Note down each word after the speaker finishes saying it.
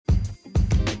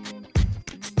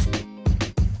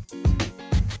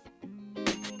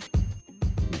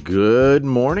Good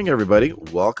morning, everybody.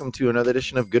 Welcome to another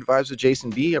edition of Good Vibes with Jason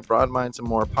B, a Broad Minds and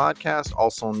More podcast,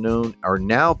 also known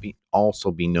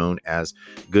as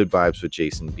Good Vibes with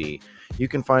Jason B. You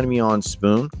can find me on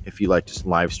Spoon if you like to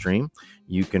live stream.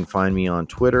 You can find me on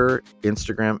Twitter,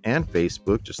 Instagram, and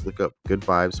Facebook. Just look up Good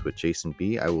Vibes with Jason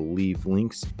B. I will leave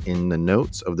links in the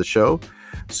notes of the show.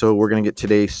 So we're going to get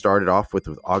today started off with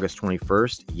August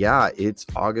 21st. Yeah, it's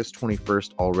August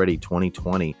 21st already,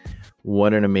 2020.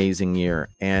 What an amazing year.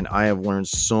 And I have learned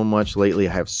so much lately.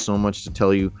 I have so much to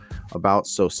tell you about.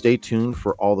 So stay tuned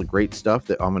for all the great stuff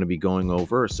that I'm going to be going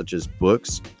over, such as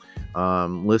books,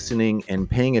 listening and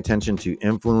paying attention to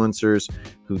influencers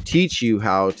who teach you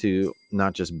how to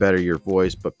not just better your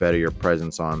voice, but better your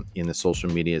presence in the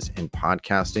social medias and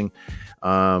podcasting.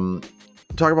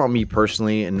 Talk about me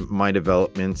personally and my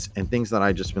developments and things that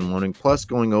I've just been learning, plus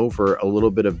going over a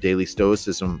little bit of daily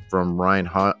stoicism from Ryan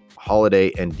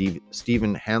Holiday and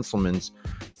Stephen Hanselman's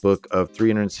book of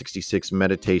 366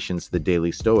 Meditations, The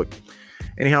Daily Stoic.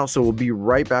 Anyhow, so we'll be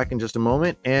right back in just a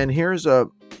moment. And here's a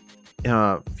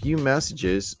few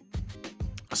messages.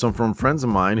 Some from friends of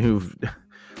mine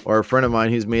or a friend of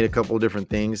mine who's made a couple of different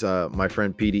things. My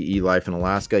friend PDE Life in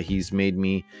Alaska, he's made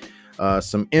me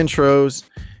some intros.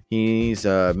 He's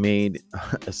made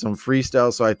some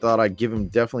freestyle, so I thought I'd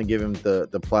definitely give him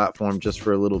the platform just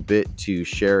for a little bit to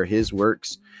share his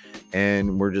works.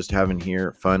 And we're just having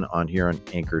fun on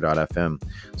Anchor.fm.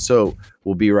 So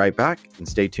we'll be right back and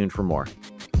stay tuned for more.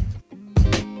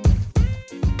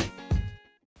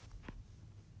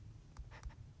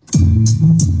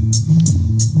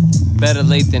 Better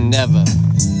late than never.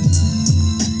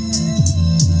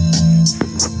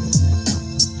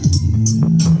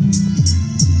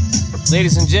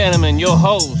 Ladies and gentlemen, your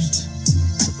host,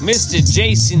 Mr.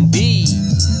 Jason B.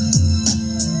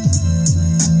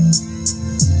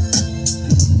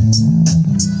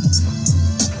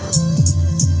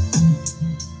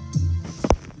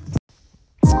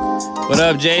 What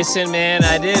up, Jason, man?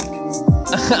 If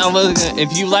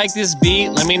you like this beat,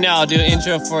 let me know. I'll do an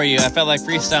intro for you. I felt like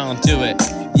freestyling to it.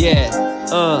 Yeah.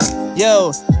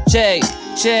 Yo, check.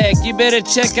 You better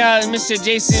check out Mr.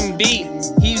 Jason B.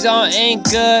 He's on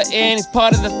Anchor and he's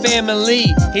part of the family.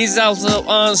 He's also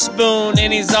on Spoon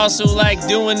and he's also like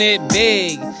doing it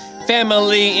big.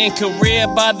 Family and career,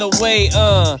 by the way,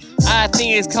 I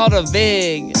think it's called a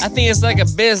VIG. I think it's like a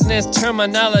business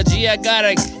terminology. I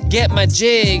gotta get my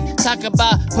jig. Talk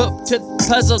about put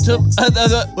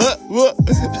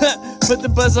the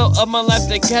puzzle of my life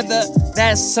together.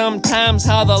 That's sometimes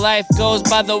how the life goes.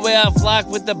 By the way, I flock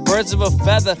with the birds of a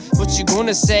feather. What you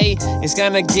gonna say? It's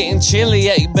kinda getting chilly.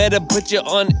 Yeah, you better put your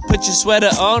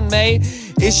sweater on, mate.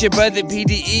 It's your brother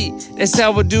PDE. That's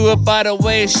how we do it, by the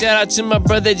way. Shout out to my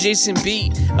brother Jason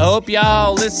B. I hope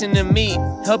y'all listen to me.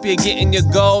 Hope you're getting your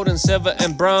gold and silver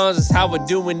and bronze. That's how we're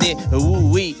doing it.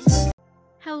 Ooh-wee.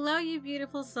 Hello, you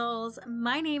beautiful souls.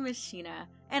 My name is Sheena,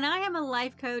 and I am a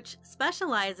life coach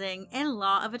specializing in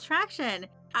law of attraction.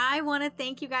 I want to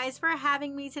thank you guys for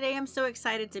having me today. I'm so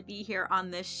excited to be here on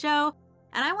this show,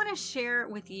 and I want to share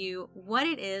with you what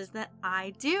it is that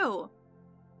I do.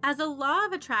 As a law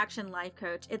of attraction life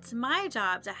coach, it's my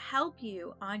job to help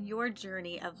you on your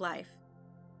journey of life.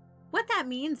 What that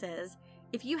means is,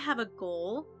 if you have a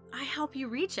goal, I help you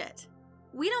reach it.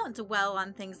 We don't dwell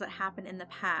on things that happened in the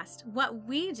past. What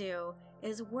we do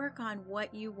is work on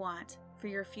what you want for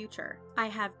your future. I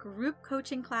have group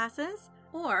coaching classes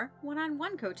or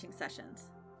one-on-one coaching sessions.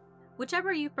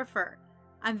 Whichever you prefer.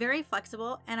 I'm very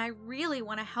flexible and I really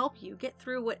want to help you get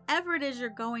through whatever it is you're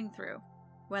going through.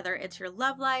 Whether it's your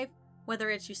love life, whether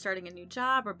it's you starting a new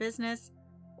job or business,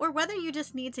 or whether you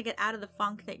just need to get out of the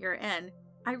funk that you're in,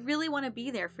 I really want to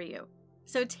be there for you.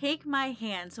 So take my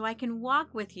hand so I can walk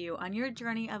with you on your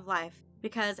journey of life.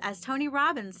 Because as Tony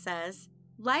Robbins says,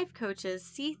 life coaches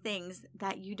see things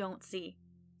that you don't see.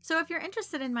 So if you're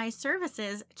interested in my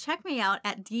services, check me out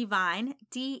at Devine,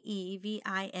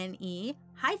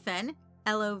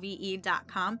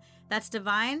 DEVINE-LOVE.com. That's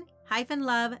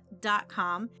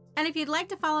divine-love.com. And if you'd like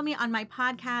to follow me on my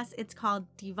podcast, it's called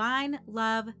Divine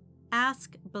Love,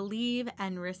 Ask, Believe,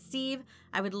 and Receive.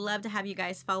 I would love to have you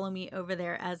guys follow me over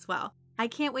there as well. I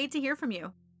can't wait to hear from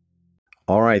you.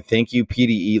 All right. Thank you,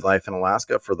 PDE Life in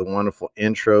Alaska, for the wonderful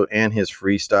intro and his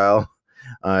freestyle.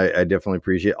 I definitely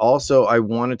appreciate it. Also, I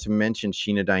wanted to mention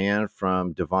Sheena Diane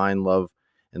from Divine Love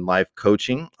and Life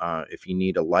Coaching. If you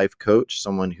need a life coach,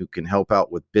 someone who can help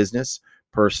out with business,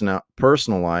 personal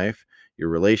life, your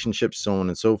relationships, so on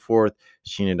and so forth,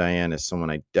 Sheena Diane is someone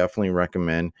I definitely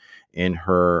recommend in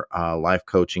her life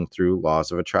coaching through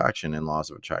laws of attraction. And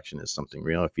laws of attraction is something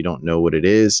real. If you don't know what it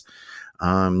is,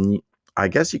 I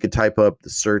guess you could type up the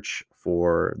search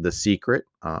for The Secret.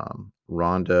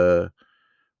 Rhonda,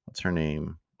 what's her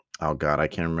name? Oh God, I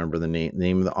can't remember the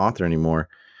name of the author anymore.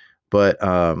 But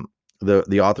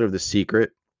the author of The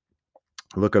Secret,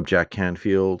 look up Jack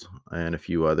Canfield and a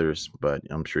few others, but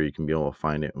I'm sure you can be able to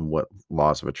find it and what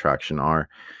laws of attraction are.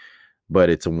 But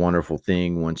it's a wonderful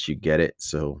thing once you get it.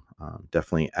 So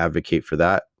definitely advocate for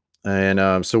that.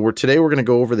 And so today we're going to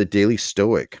go over the Daily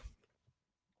Stoic.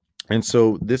 And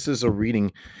so this is a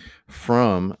reading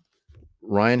from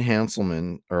Ryan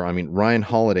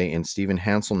Holiday and Stephen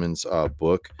Hanselman's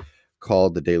book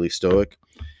called The Daily Stoic.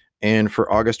 And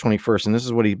for August 21st, and this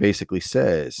is what he basically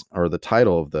says, or the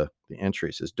title of the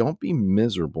entry says, "Don't be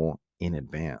miserable in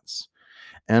advance."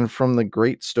 And from the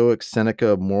great Stoic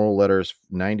Seneca, Moral Letters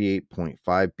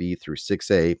 98.5b through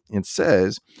 6a, it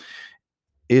says,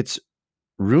 "It's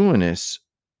ruinous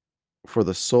for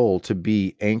the soul to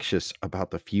be anxious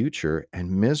about the future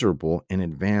and miserable in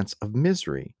advance of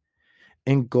misery,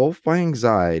 engulfed by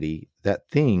anxiety that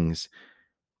things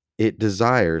it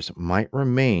desires might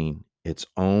remain its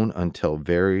own until the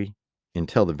very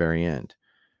end.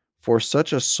 For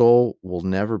such a soul will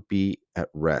never be at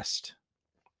rest.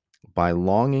 By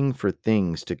longing for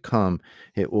things to come,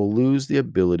 it will lose the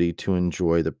ability to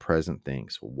enjoy the present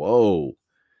things." Whoa,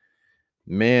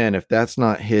 man, if that's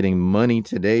not hitting money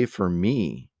today for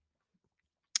me.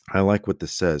 I like what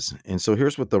this says. And so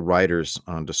here's what the writers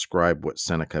describe what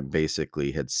Seneca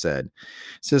basically had said.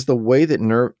 It says, the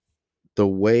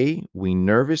way we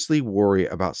nervously worry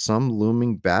about some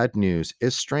looming bad news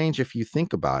is strange if you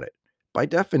think about it. By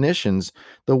definitions,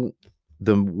 the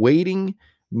waiting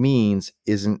means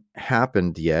isn't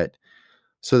happened yet,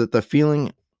 so that the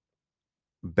feeling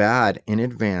bad in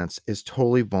advance is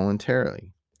totally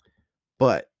voluntarily.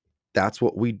 But that's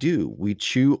what we do. We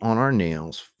chew on our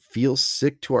nails, feel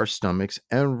sick to our stomachs,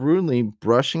 and rudely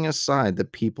brushing aside the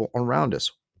people around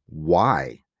us.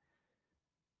 Why?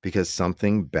 Because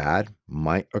something bad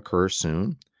might occur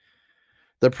soon.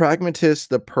 The pragmatist,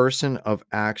 the person of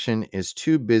action, is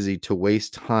too busy to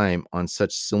waste time on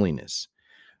such silliness.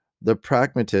 The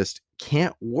pragmatist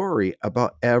can't worry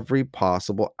about every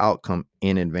possible outcome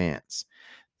in advance.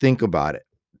 Think about it.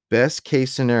 Best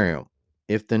case scenario,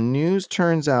 if the news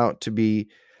turns out to be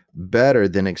better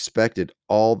than expected,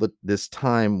 this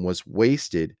time was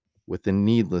wasted with the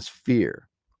needless fear.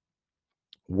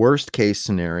 Worst case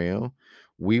scenario,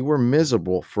 we were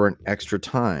miserable for an extra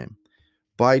time.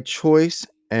 By choice,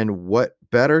 and what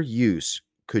better use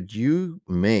could you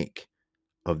make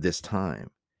of this time?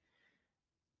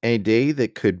 A day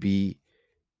that could be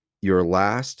your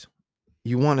last,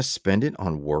 you want to spend it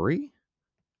on worry?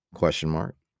 Question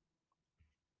mark.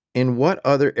 In what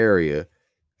other area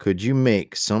could you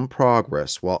make some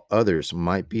progress while others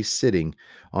might be sitting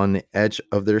on the edge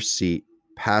of their seat,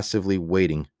 passively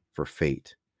waiting for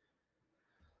fate?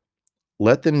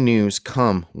 Let the news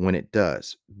come when it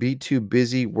does. Be too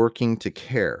busy working to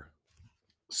care.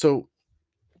 So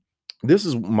this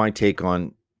is my take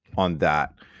on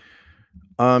that.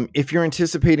 If you're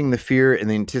anticipating the fear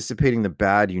and anticipating the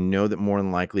bad, you know that more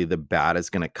than likely the bad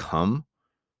is going to come.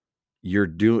 You're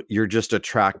just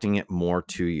attracting it more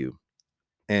to you.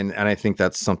 And I think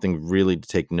that's something really to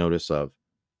take notice of.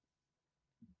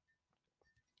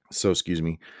 So excuse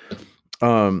me.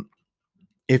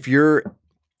 If you're,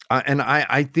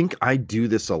 I think I do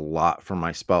this a lot for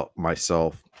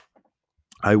myself.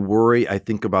 I worry. I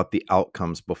think about the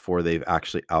outcomes before they've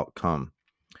actually outcome.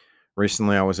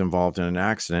 Recently, I was involved in an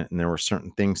accident, and there were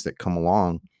certain things that come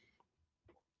along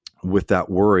with that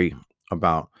worry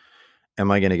about, am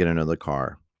I going to get another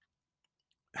car?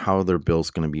 How are their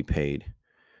bills going to be paid?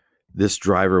 This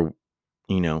driver,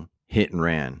 hit and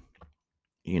ran,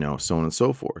 so on and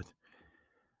so forth.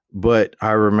 But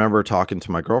I remember talking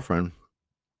to my girlfriend,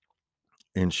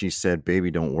 and she said,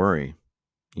 "Baby, don't worry.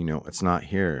 It's not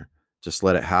here. Just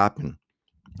let it happen."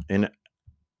 And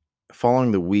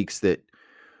following the weeks that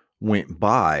went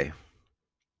by,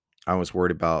 I was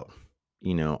worried about,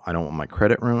 I don't want my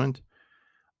credit ruined.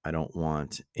 I don't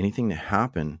want anything to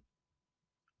happen,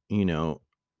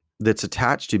 that's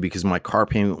attached to, because my car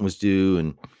payment was due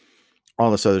and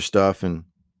all this other stuff. And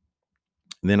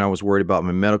then I was worried about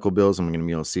my medical bills. I'm going to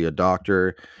be able to see a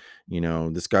doctor.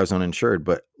 This guy's uninsured,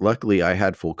 but luckily I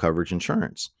had full coverage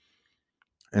insurance.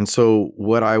 And so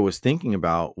what I was thinking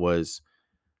about was,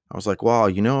 I was like, wow,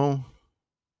 it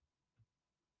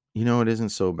isn't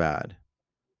so bad.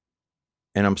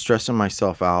 And I'm stressing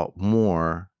myself out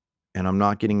more, and I'm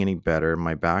not getting any better.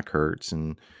 My back hurts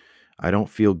and I don't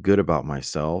feel good about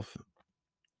myself.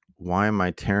 Why am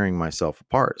I tearing myself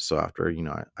apart? So after,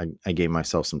 I gave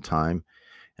myself some time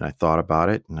and I thought about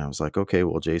it, and I was like, okay,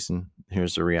 well, Jason,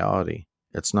 here's the reality.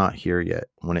 It's not here yet.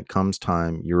 When it comes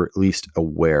time, you're at least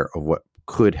aware of what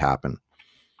could happen.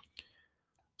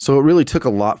 So it really took a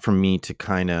lot for me to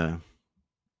kind of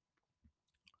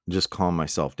just calm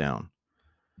myself down,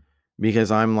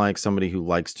 because I'm like somebody who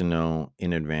likes to know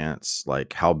in advance,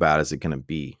 like, how bad is it going to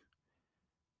be?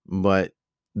 But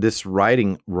this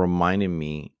writing reminded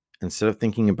me, instead of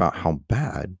thinking about how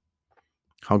bad,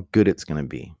 how good it's going to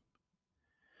be.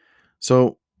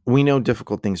 So we know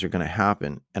difficult things are going to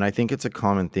happen. And I think it's a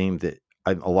common theme that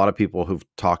a lot of people who've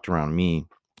talked around me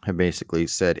have basically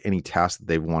said any task that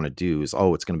they want to do is,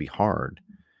 oh, it's going to be hard.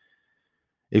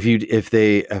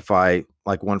 If I,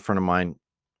 like one friend of mine,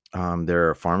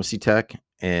 they're a pharmacy tech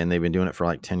and they've been doing it for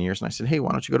like 10 years. And I said, hey,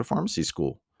 why don't you go to pharmacy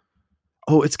school?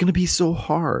 Oh, it's going to be so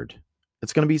hard.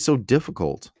 It's going to be so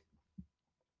difficult.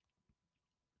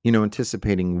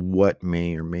 Anticipating what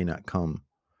may or may not come.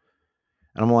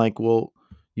 And I'm like, well,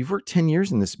 you've worked 10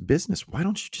 years in this business. Why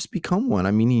don't you just become one?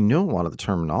 I mean, you know a lot of the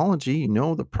terminology, you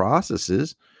know the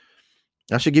processes.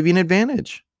 That should give you an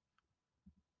advantage.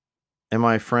 And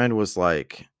my friend was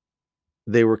like,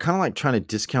 they were kind of like trying to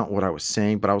discount what I was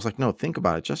saying, but I was like, no, think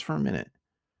about it just for a minute.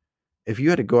 If you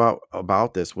had to go out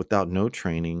about this without no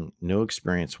training, no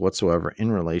experience whatsoever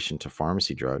in relation to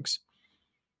pharmacy drugs,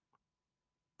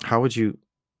 how would you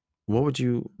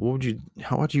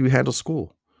handle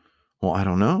school? Well, I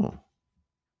don't know.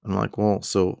 I'm like, well,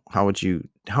 so how would you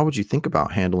think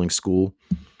about handling school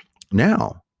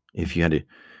now if you had to?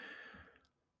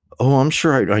 Oh, I'm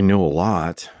sure I know a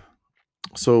lot.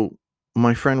 So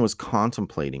my friend was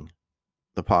contemplating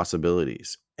the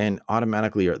possibilities, and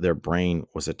automatically their brain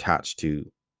was attached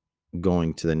to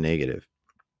going to the negative.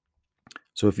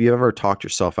 So if you ever talked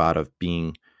yourself out of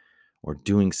being or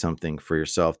doing something for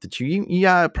yourself that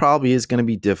it probably is going to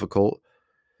be difficult,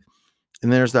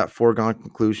 and there's that foregone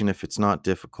conclusion, if it's not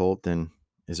difficult, then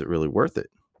is it really worth it?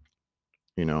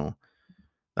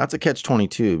 That's a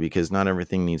catch-22, because not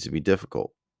everything needs to be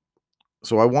difficult.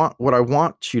 So what I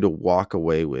want you to walk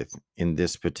away with in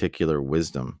this particular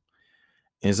wisdom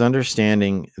is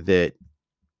understanding that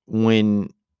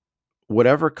when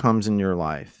whatever comes in your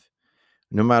life,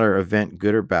 no matter event,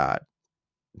 good or bad,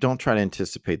 don't try to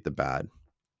anticipate the bad.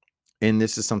 And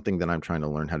this is something that I'm trying to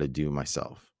learn how to do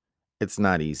myself. It's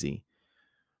not easy,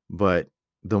 but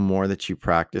the more that you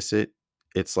practice it,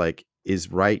 it's like,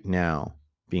 is right now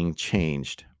being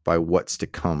changed by what's to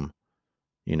come,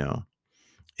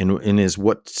 and is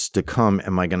what's to come,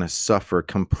 am I going to suffer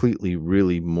completely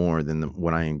really more than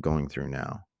what I am going through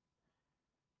now?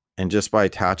 And just by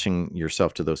attaching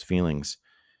yourself to those feelings,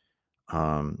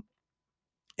 and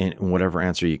whatever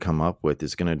answer you come up with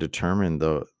is going to determine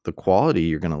the quality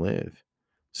you're going to live.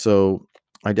 So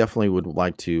I definitely would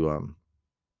like to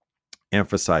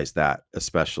emphasize that,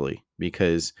 especially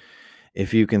because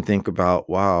if you can think about,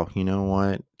 wow, you know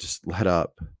what, just let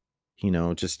up,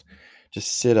 just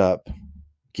sit up,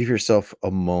 give yourself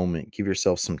a moment, give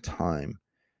yourself some time,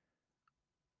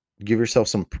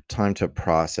 to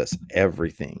process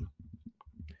everything.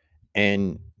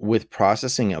 And with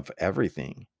processing of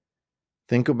everything,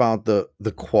 think about the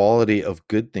quality of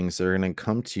good things that are going to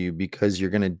come to you because you're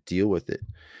going to deal with it.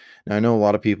 Now, I know a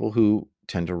lot of people who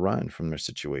tend to run from their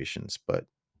situations, but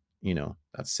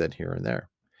that's said here and there.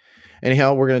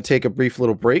 Anyhow, we're going to take a brief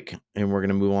little break and we're going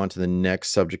to move on to the next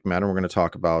subject matter. We're going to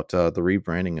talk about the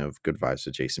rebranding of Good Vibes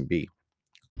with Jason B.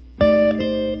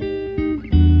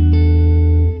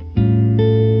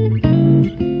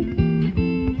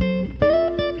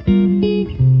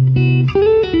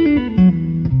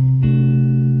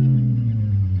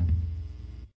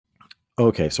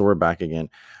 Okay, so we're back again.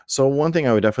 So one thing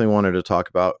I would definitely wanted to talk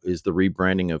about is the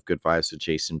rebranding of Good Vibes with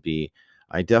Jason B.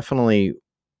 I definitely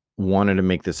wanted to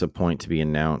make this a point to be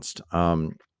announced.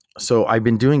 So I've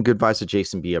been doing Good Vibes with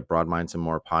Jason B at Broad Minds and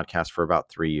More podcast for about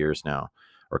 3 years now,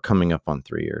 or coming up on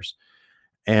 3 years.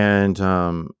 And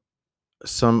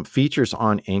some features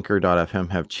on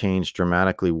Anchor.fm have changed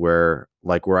dramatically, where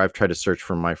I've tried to search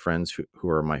for my friends who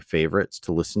are my favorites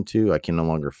to listen to. I can no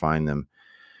longer find them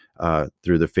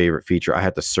through the favorite feature. I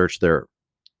had to search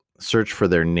for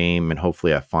their name, and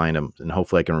hopefully I find them, and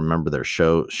hopefully I can remember their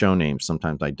show names.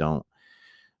 Sometimes I don't.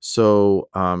 So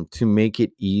to make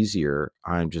it easier,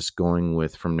 I'm just going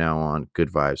with, from now on,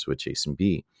 Good Vibes with Jason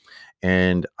B.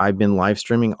 And I've been live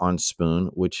streaming on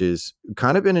Spoon, which is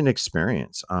kind of been an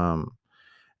experience. I've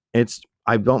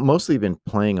mostly been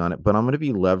playing on it, but I'm going to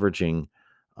be leveraging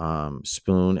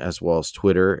Spoon as well as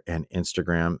Twitter and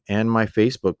Instagram and my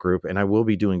Facebook group. And I will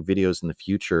be doing videos in the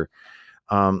future.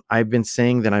 I've been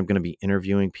saying that I'm going to be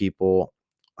interviewing people.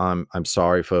 I'm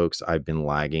sorry, folks, I've been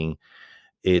lagging.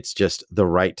 It's just the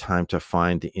right time to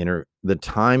find the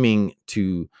timing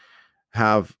to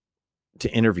have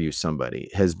to interview somebody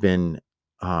has been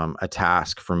a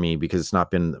task for me because it's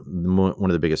not been one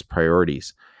of the biggest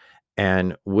priorities.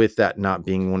 And with that not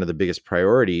being one of the biggest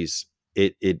priorities,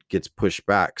 it gets pushed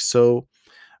back. So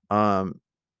um,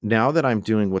 now that I'm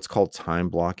doing what's called time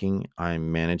blocking,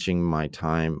 I'm managing my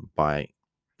time by,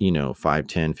 5,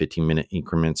 10, 15-minute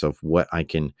increments of what I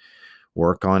can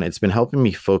work on. It's been helping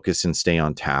me focus and stay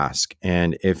on task.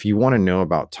 And if you want to know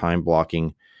about time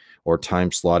blocking or time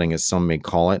slotting, as some may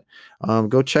call it,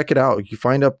 go check it out.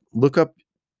 Look up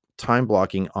time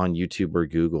blocking on YouTube or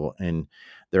Google, and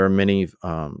there are many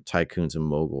tycoons and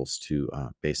moguls to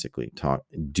basically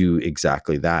do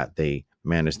exactly that. They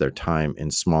manage their time in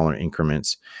smaller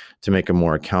increments to make them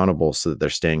more accountable so that they're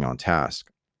staying on task.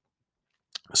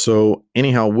 So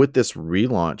anyhow, with this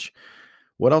relaunch,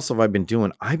 what else have I been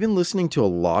doing? I've been listening to a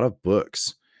lot of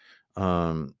books,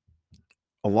 um,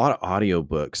 a lot of audio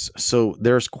books. So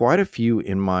there's quite a few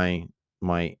in my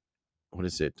what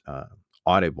is it?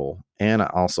 Audible, and I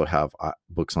also have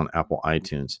books on Apple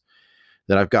iTunes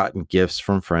that I've gotten gifts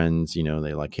from friends. They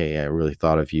like, hey, I really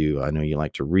thought of you. I know you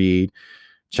like to read.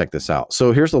 Check this out.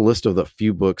 So here's a list of the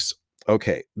few books,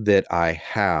 that I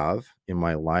have in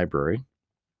my library.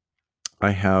 I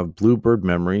have Bluebird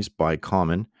Memories by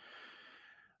Common.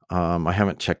 I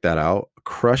haven't checked that out.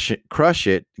 Crush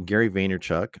It, Gary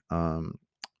Vaynerchuk.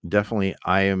 Definitely,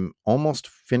 I am almost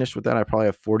finished with that. I probably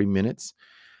have 40 minutes.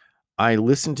 I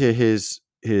listened to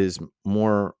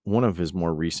one of his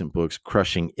more recent books,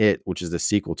 Crushing It, which is the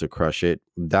sequel to Crush It.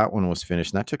 That one was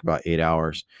finished, and that took about 8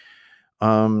 hours.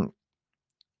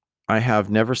 I have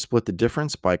Never Split the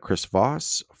Difference by Chris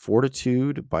Voss,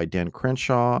 Fortitude by Dan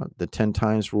Crenshaw, The 10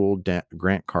 Times Rule,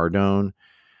 Grant Cardone.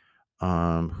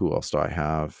 Who else do I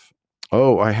have?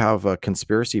 Oh, I have a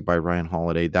Conspiracy by Ryan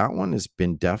Holiday. That one has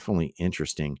been definitely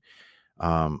interesting.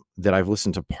 That I've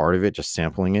listened to part of it, just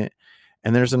sampling it.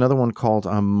 And there's another one called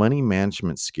Money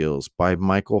Management Skills by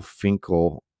Michael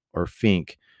Finkel or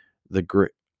Fink,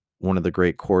 one of the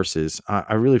great courses.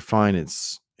 I really find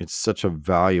it's such a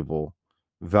valuable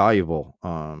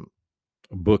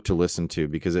book to listen to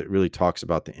because it really talks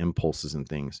about the impulses and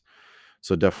things.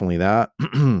 So definitely that.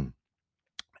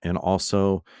 And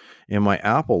also in my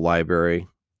Apple library,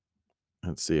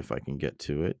 let's see if I can get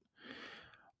to it.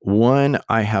 One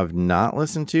I have not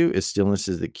listened to is Stillness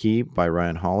is the Key by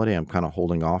Ryan Holiday. I'm kind of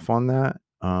holding off on that.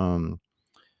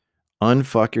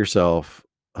 Unfuck Yourself.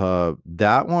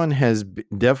 That one has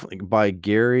definitely by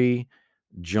Gary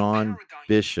John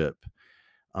Bishop.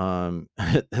 That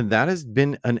has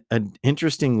been an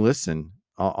interesting listen.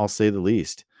 I'll say the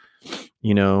least.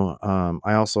 I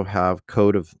also have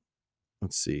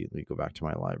let's see, let me go back to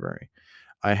my library.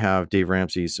 I have Dave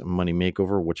Ramsey's Money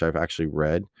Makeover, which I've actually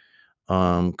read.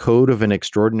 Code of an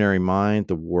Extraordinary Mind,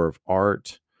 The War of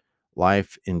Art,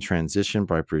 Life in Transition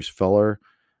by Bruce Feller.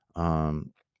 I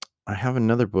have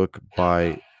another book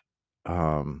by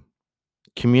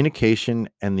Communication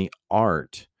and the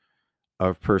Art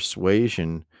of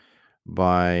Persuasion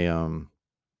by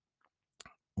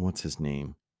what's his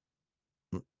name?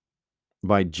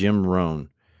 By Jim Rohn.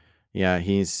 Yeah,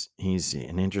 he's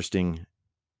an interesting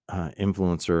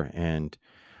influencer. And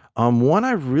one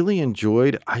I really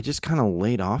enjoyed, I just kind of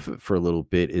laid off it for a little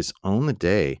bit, is Own the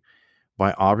Day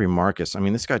by Aubrey Marcus. I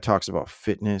mean, this guy talks about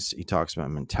fitness. He talks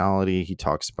about mentality. He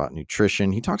talks about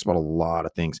nutrition. He talks about a lot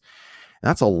of things.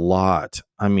 That's a lot.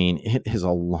 I mean, it is a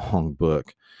long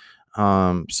book.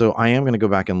 So I am going to go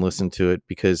back and listen to it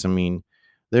because, I mean,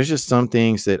 there's just some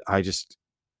things that I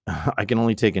can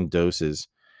only take in doses.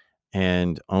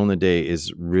 And Own the Day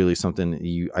is really something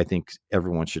that I think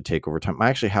everyone should take over time. I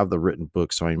actually have the written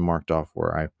book, so I marked off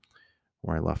where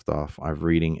I left off. I'm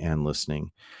reading and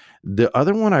listening. The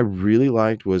other one I really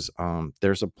liked was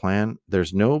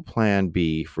There's No Plan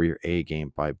B for Your A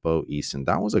Game by Bo Eason.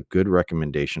 That was a good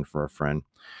recommendation for a friend.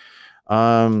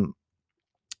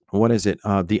 What is it?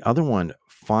 The other one,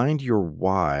 Find Your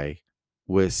Why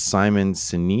with Simon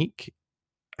Sinek.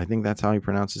 I think that's how you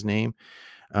pronounce his name.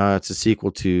 It's a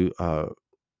sequel to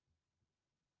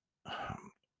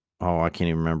I can't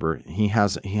even remember. He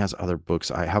has other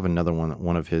books. I have another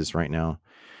one of his right now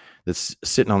that's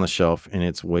sitting on the shelf and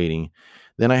it's waiting.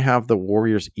 Then I have The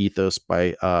Warrior's Ethos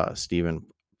by Stephen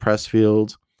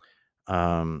Pressfield.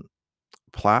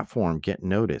 Platform, Get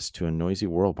Noticed to a Noisy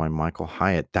World by Michael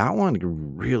Hyatt. That one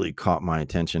really caught my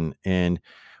attention. And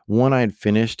one I had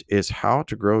finished is How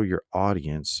to Grow Your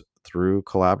Audience Through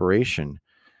Collaboration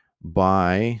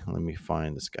by, let me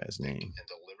find this guy's name.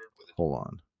 Hold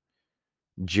on.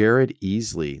 Jared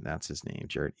Easley. That's his name,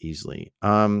 Jared Easley.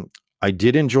 I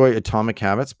did enjoy Atomic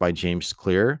Habits by James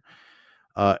Clear.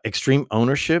 Extreme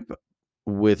Ownership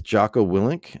with Jocko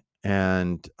Willink.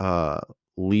 and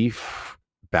Leaf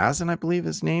Bazin, I believe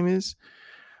his name is.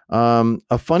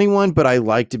 A funny one, but I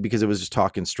liked it because it was just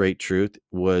talking straight truth,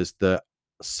 was The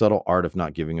Subtle Art of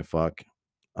Not Giving a Fuck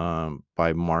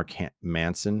by Mark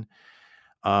Manson.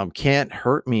 Can't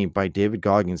Hurt Me by David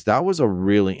Goggins. That was a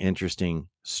really interesting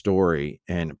story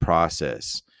and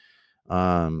process.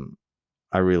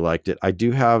 I really liked it. I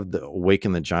do have the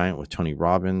Awaken the Giant with Tony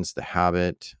Robbins, The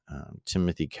Habit,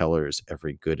 Timothy Keller's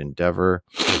Every Good Endeavor,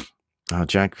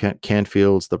 Jack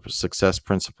Canfield's The Success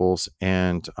Principles,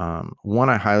 and one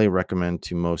I highly recommend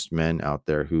to most men out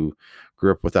there who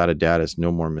grew up without a dad is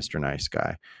No More Mr. Nice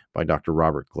Guy by Dr.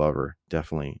 Robert Glover.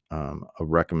 Definitely a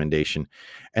recommendation.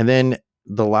 And then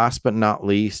the last but not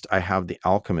least, I have The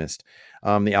Alchemist.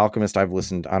 The Alchemist I've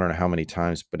listened, I don't know how many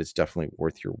times, but it's definitely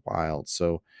worth your while.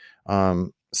 So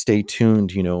stay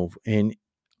tuned, and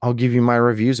I'll give you my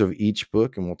reviews of each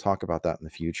book, and we'll talk about that in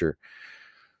the future.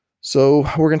 So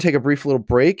we're going to take a brief little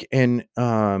break and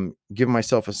give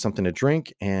myself something to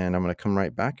drink, and I'm going to come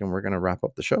right back, and we're going to wrap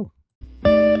up the show.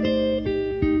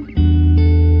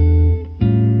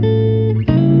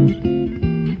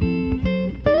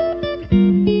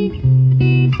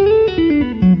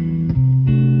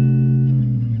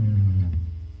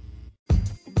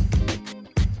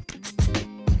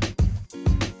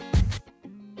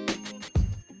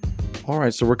 All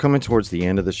right, so we're coming towards the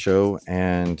end of the show,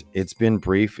 and it's been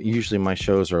brief. Usually my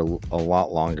shows are a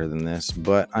lot longer than this,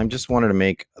 but I just wanted to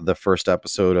make the first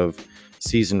episode of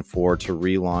season 4 to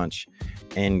relaunch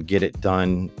and get it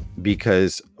done,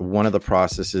 because one of the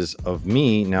processes of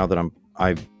me, now that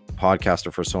I've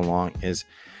podcasted for so long, is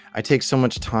I take so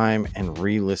much time and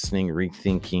re-listening,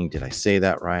 rethinking, did I say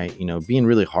that right? Being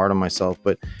really hard on myself.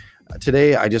 But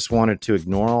today I just wanted to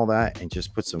ignore all that and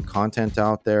just put some content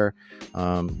out there.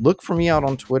 Look for me out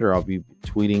on Twitter. I'll be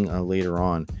tweeting later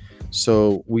on.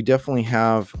 So we definitely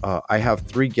have, I have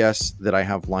 3 guests that I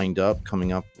have lined up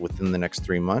coming up within the next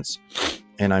 3 months,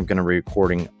 and I'm going to be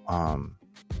recording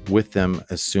with them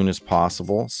as soon as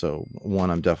possible. So one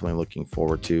I'm definitely looking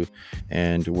forward to,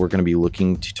 and we're going to be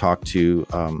looking to talk to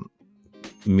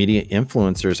media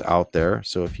influencers out there.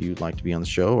 So if you'd like to be on the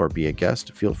show or be a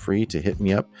guest, feel free to hit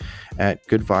me up at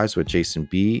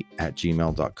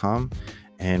goodvibeswithjasonb@gmail.com,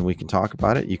 and we can talk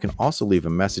about it. You can also leave a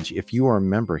message if you are a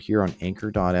member here on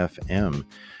anchor.fm,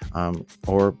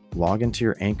 or log into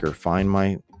your Anchor, find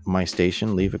my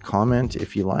station, leave a comment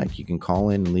if you like. You can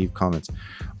call in and leave comments.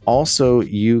 Also,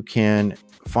 you can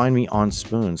find me on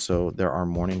Spoon. So there are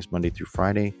mornings, Monday through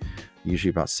Friday, usually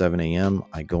about 7 a.m.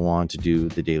 I go on to do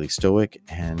the Daily Stoic,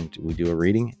 and we do a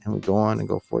reading, and we go on and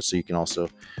go forth. So you can also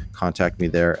contact me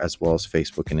there, as well as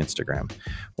Facebook and Instagram.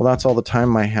 Well, that's all the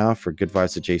time I have for Good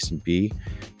Vibes with Jason B,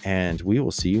 and we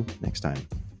will see you next time.